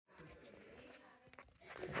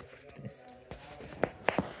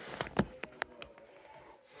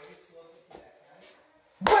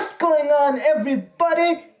on,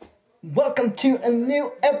 everybody? Welcome to a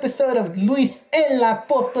new episode of Luis el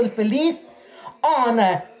Apóstol Feliz on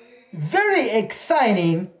a very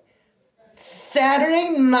exciting Saturday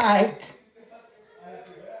night.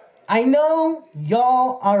 I know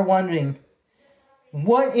y'all are wondering,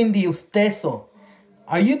 what in the Usteso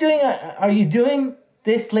are you doing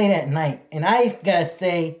this late at night? And I gotta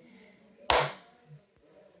say,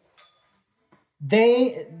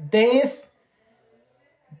 this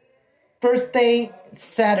birthday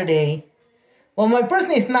Saturday. Well, my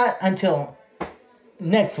birthday is not until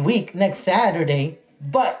next Saturday,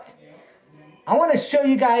 but I want to show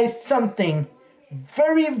you guys something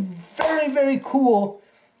very, very, very cool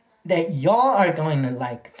that y'all are going to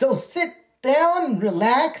like. So sit down,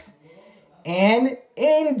 relax, and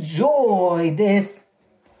enjoy this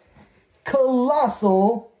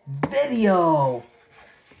colossal video.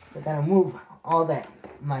 I gotta move all that,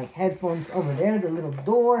 my headphones over there, the little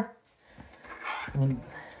door, and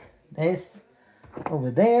this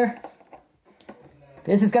over there.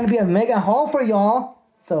 This is gonna be a mega haul for y'all.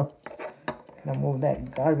 So I'm gonna move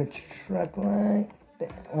that garbage truck right there.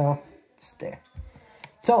 Well, just there.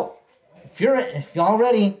 So if y'all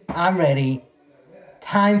ready, I'm ready.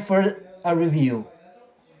 Time for a review.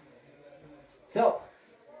 So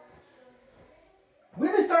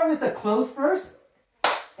we're gonna start with the clothes first,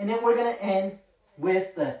 and then we're gonna end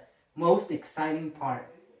with the most exciting part.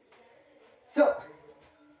 So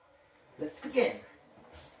let's begin.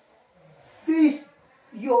 Feast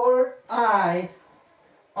your eyes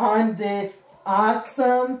on this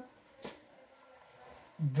awesome,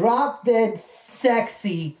 drop dead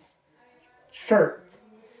sexy shirt.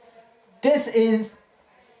 This is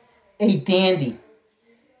a dandy,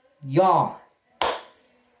 y'all.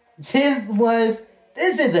 This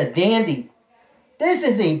is a dandy. This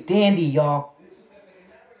is a dandy, y'all.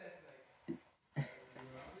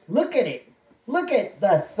 Look at it. Look at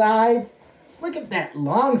the sides. Look at that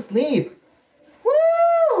long sleeve.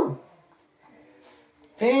 Woo!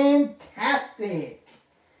 Fantastic.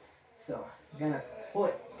 So I'm gonna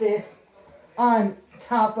put this on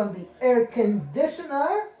top of the air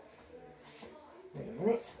conditioner. Wait a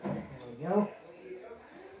minute. There we go.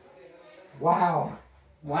 Wow.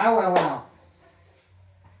 Wow, wow, wow.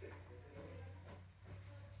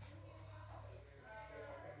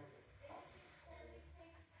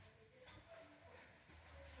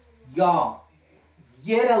 Y'all,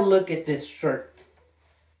 get a look at this shirt.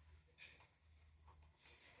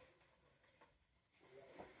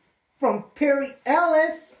 From Perry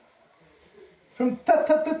Ellis. From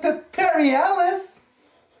Perry Ellis.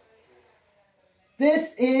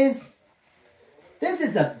 This is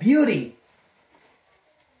a beauty.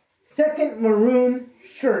 Second maroon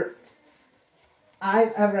shirt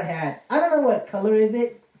I've ever had. I don't know what color is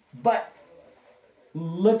it, but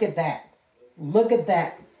look at that. Look at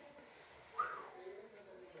that.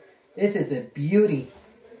 This is a beauty.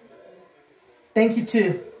 Thank you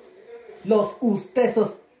to Los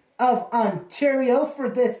Ustesos of Ontario for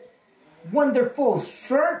this wonderful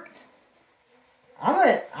shirt.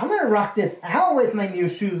 I'm gonna rock this out with my new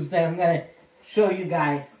shoes that I'm gonna show you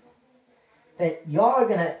guys, that y'all are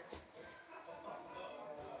gonna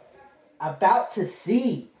about to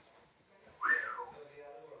see.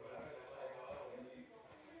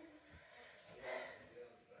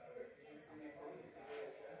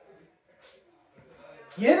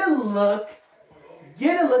 Get a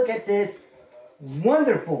look at this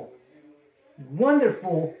wonderful,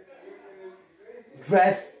 wonderful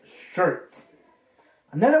dress shirt.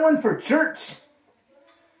 Another one for church.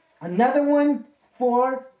 Another one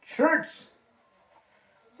for church.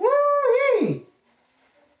 Woo-hee!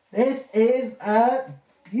 This is a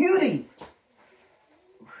beauty.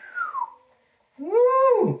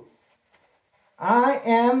 Woo! I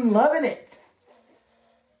am loving it.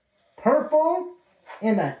 Purple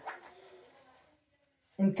in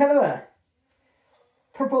kind of a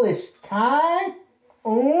purplish tie.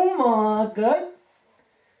 Oh my god.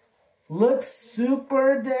 Looks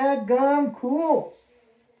super daggum cool.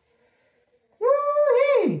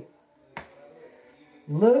 Woo-hee!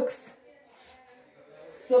 Looks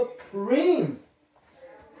supreme.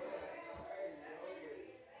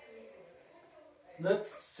 Looks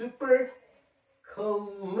super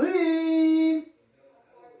clean.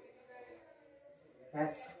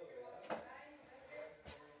 That's...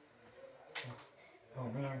 Oh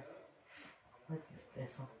man. What is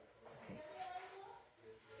this one? Okay.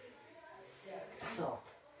 So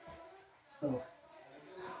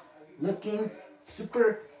looking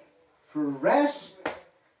super fresh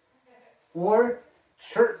for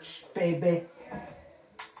church, baby.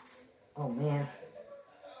 Oh man.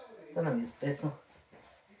 Son of Usteso.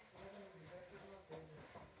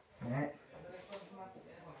 That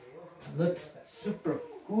looks super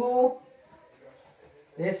cool.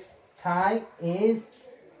 This tie is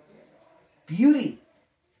beauty.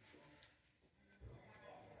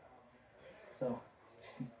 So,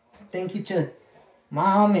 thank you to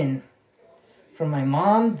Mom and from my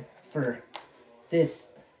mom for this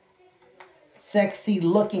sexy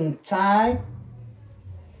looking tie.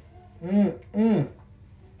 I'm gonna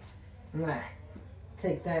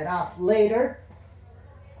take that off later.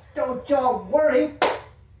 Don't y'all worry.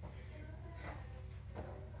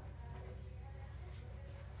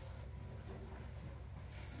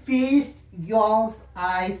 Feast y'all's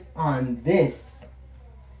eyes on this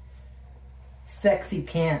sexy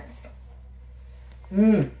pants.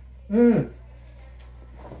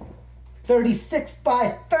 36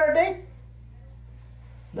 by 30.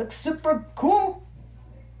 Looks super cool.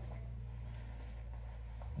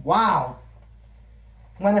 Wow.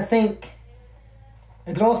 I want to thank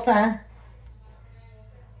Rosa,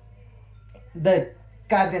 the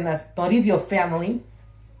Cárdenas Toribio family,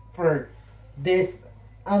 for this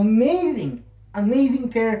amazing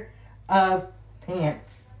pair of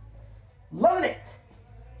pants. Love it.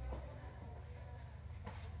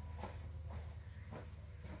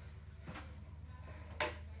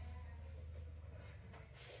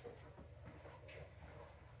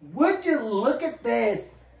 Would you look at this?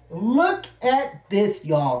 Look at this,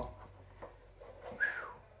 y'all.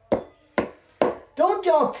 Don't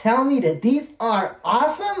y'all tell me that these are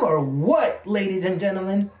awesome or what, ladies and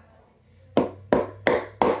gentlemen? I'm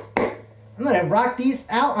gonna rock these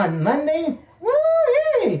out on Monday.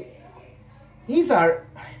 Woo-hoo! These are,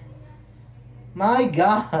 my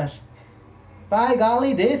gosh. By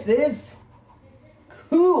golly, this is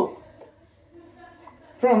cool.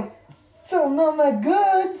 From Sonoma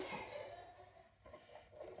Goods.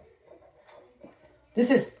 This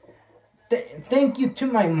is, thank you to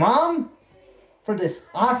my mom for this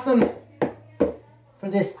awesome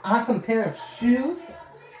pair of shoes.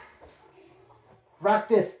 Rock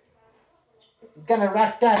this, gonna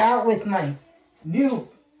rock that out with my new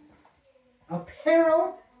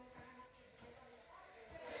apparel.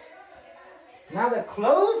 Now the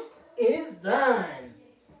clothes is done.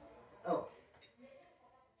 Oh.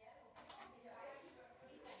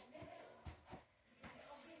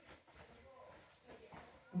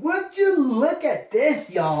 Would you look at this,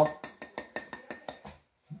 y'all?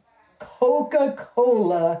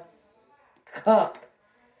 Coca-Cola cup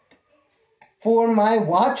for my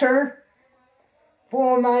water.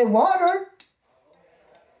 For my water.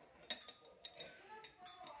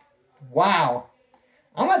 Wow.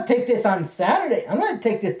 I'm going to take this on Saturday. I'm going to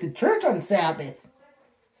take this to church on Sabbath.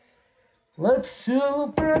 Looks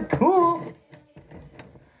super cool.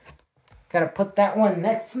 Gotta put that one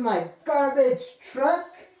next to my garbage truck.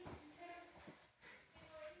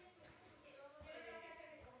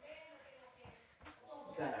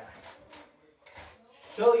 I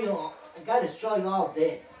gotta show you all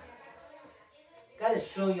this. Gotta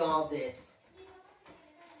show you all this.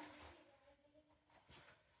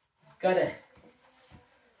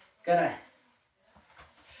 Gotta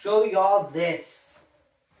show you all this.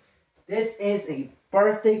 This is a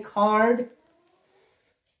birthday card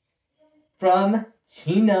from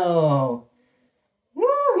Chino.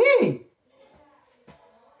 Woo-hee!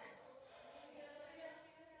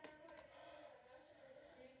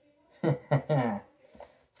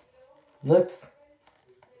 Looks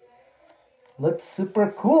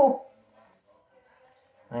super cool.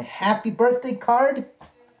 A happy birthday card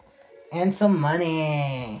and some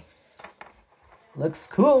money. Looks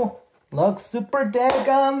cool. Looks super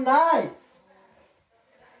daggum nice.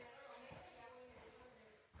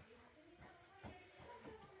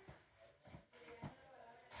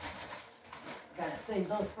 Gotta save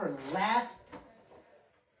those for last.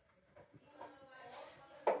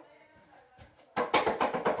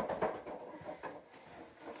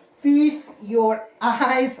 Feast your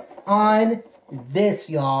eyes on this,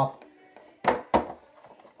 y'all.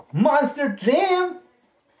 Monster Jam.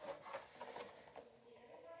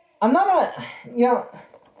 I'm not a,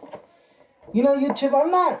 YouTube,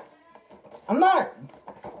 I'm not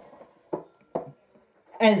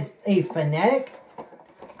as a fanatic.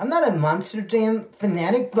 I'm not a Monster Jam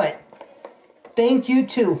fanatic, but thank you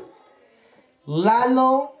to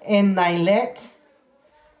Lalo and Nylette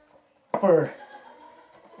for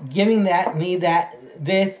giving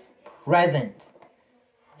this present.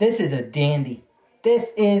 This is a dandy. This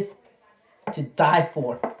is to die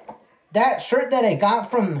for. That shirt that I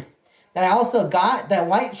got that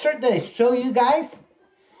white shirt that I show you guys,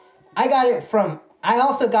 I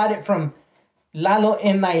also got it from Lalo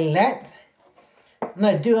and Nylette. I'm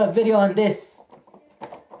gonna do a video on this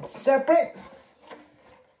separate.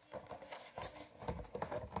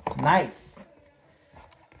 Nice.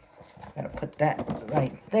 Gotta put that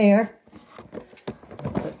right there.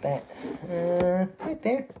 Put that right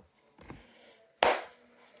there.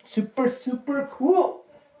 Super, super cool.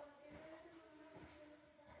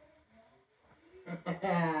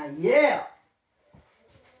 Yeah.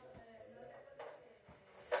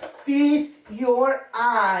 Feast your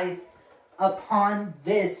eyes upon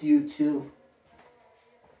this, YouTube.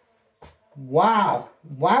 Wow.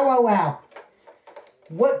 Wow, wow, wow.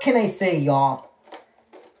 What can I say, y'all?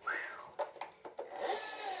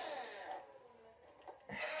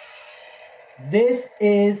 This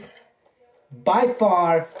is by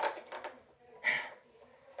far...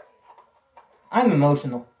 I'm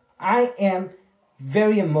emotional. I am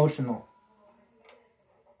very emotional.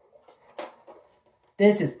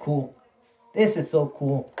 This is cool. This is so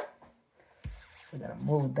cool. So gotta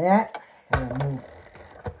move that. Gotta move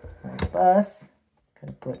my bus.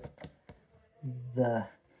 Gotta put the...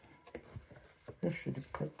 Where should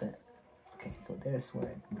I put that? Okay, so there's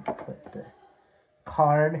where I put the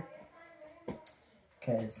card.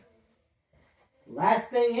 Because last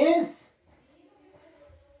thing is...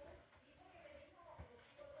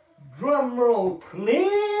 Drum roll,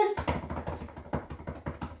 please.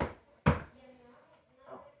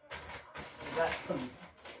 Oh, got some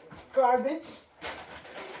garbage.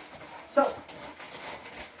 So,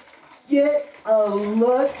 get a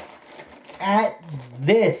look at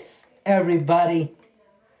this, everybody.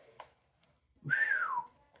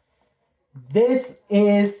 This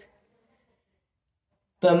is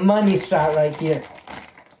the money shot right here.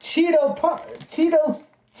 Cheetos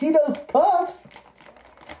Puffs.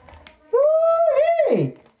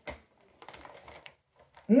 Woo-hee!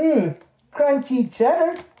 Crunchy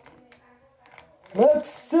cheddar. Looks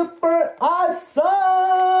super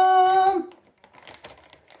awesome.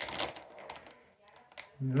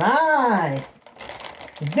 Nice.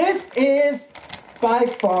 This is by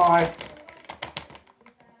far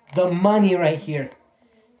the money right here.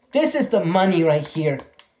 This is the money right here.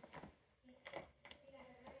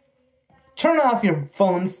 Turn off your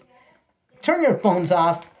phones. Turn your phones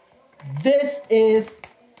off. This is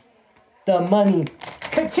the money.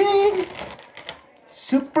 Ka-ching!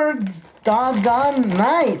 Super doggone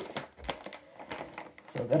nice.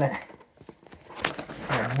 So gotta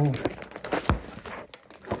move.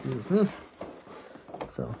 Excuse me.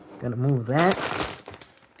 So gotta move that.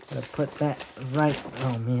 Gotta put that right.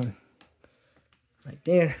 Oh man. Right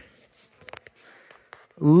there.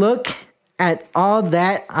 Look at all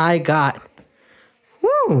that I got.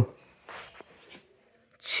 Woo!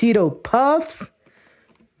 Cheeto Puffs,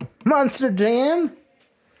 Monster Jam,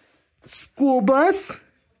 school bus,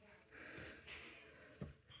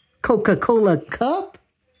 Coca-Cola cup,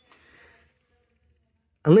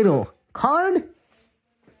 a little card,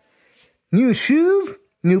 new shoes,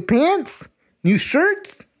 new pants, new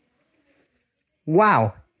shirts.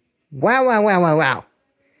 Wow. Wow, wow, wow, wow, wow.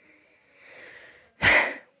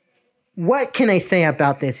 What can I say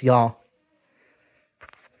about this, y'all?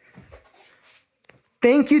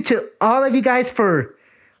 Thank you to all of you guys for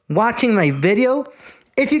watching my video.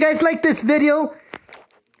 If you guys like this video,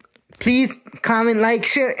 please comment, like,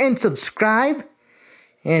 share, and subscribe.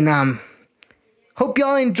 And hope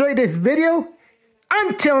y'all enjoyed this video.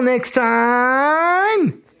 Until next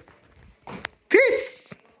time, peace.